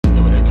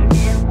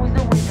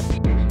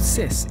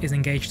Sis is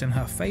engaged in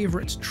her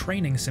favourite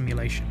training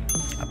simulation,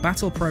 a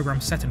battle program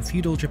set in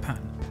feudal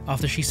Japan.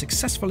 After she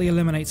successfully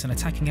eliminates an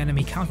attacking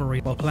enemy cavalry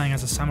while playing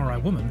as a samurai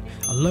woman,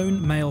 a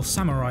lone male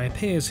samurai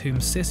appears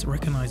whom Sis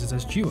recognises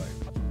as Duo.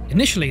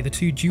 Initially, the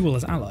two duel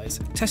as allies,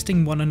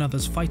 testing one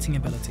another's fighting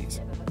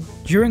abilities.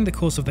 During the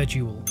course of their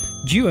duel,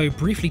 Duo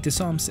briefly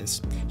disarms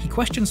Sis. He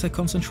questions her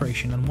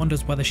concentration and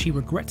wonders whether she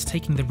regrets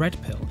taking the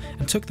red pill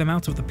and took them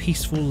out of the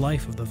peaceful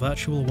life of the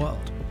virtual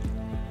world.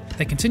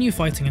 They continue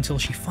fighting until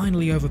she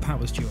finally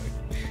overpowers Duo.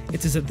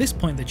 It is at this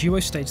point that Duo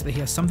states that he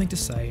has something to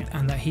say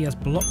and that he has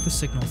blocked the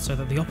signal so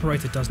that the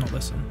operator does not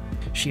listen.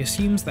 She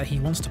assumes that he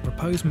wants to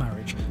propose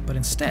marriage, but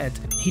instead,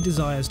 he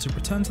desires to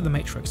return to the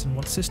Matrix and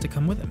wants Sis to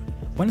come with him.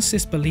 When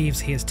Sis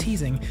believes he is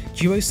teasing,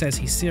 Duo says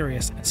he's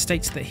serious and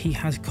states that he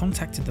has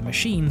contacted the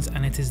machines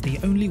and it is the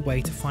only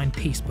way to find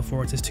peace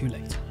before it is too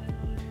late.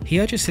 He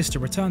urges Sis to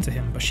return to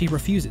him, but she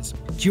refuses.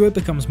 Duo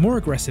becomes more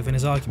aggressive in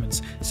his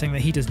arguments, saying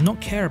that he does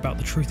not care about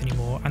the truth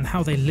anymore and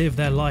how they live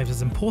their lives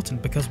is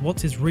important because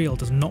what is real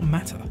does not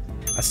matter.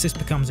 As Sis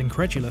becomes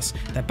incredulous,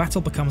 their battle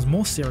becomes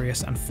more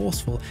serious and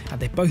forceful and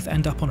they both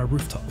end up on a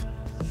rooftop.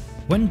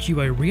 When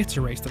Duo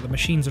reiterates that the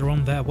machines are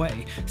on their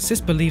way,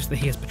 Sis believes that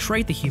he has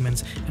betrayed the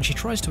humans and she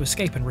tries to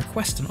escape and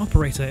requests an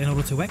operator in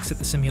order to exit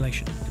the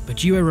simulation. But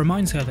Duo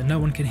reminds her that no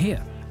one can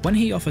hear. When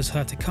he offers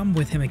her to come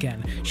with him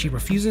again, she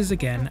refuses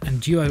again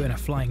and Duo in a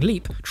flying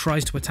leap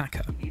tries to attack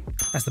her.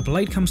 As the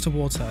blade comes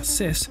towards her,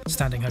 Sis,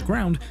 standing her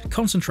ground,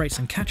 concentrates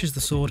and catches the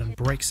sword and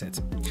breaks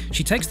it.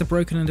 She takes the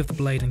broken end of the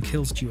blade and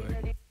kills Duo.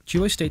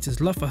 Duo states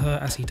his love for her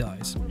as he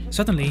dies.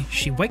 Suddenly,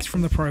 she wakes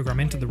from the program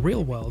into the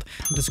real world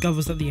and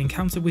discovers that the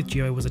encounter with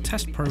Duo was a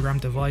test program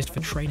devised for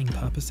training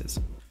purposes.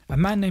 A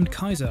man named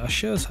Kaiser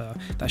assures her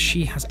that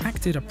she has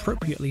acted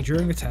appropriately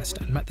during the test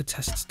and met the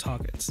test's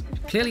targets.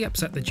 Clearly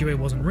upset that Duo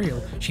wasn't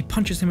real, she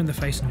punches him in the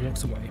face and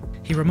walks away.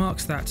 He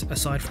remarks that,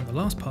 aside from the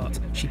last part,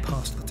 she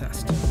passed the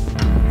test.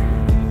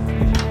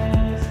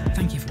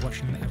 Thank you for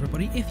watching,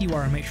 everybody. If you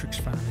are a Matrix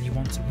fan and you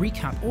want to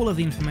recap all of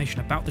the information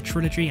about the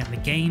trilogy and the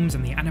games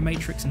and the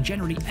AniMatrix and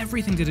generally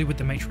everything to do with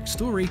the Matrix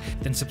story,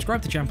 then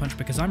subscribe to Jam Punch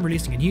because I'm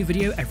releasing a new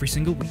video every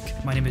single week.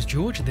 My name is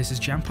George, this is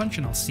Jam Punch,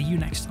 and I'll see you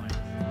next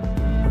time.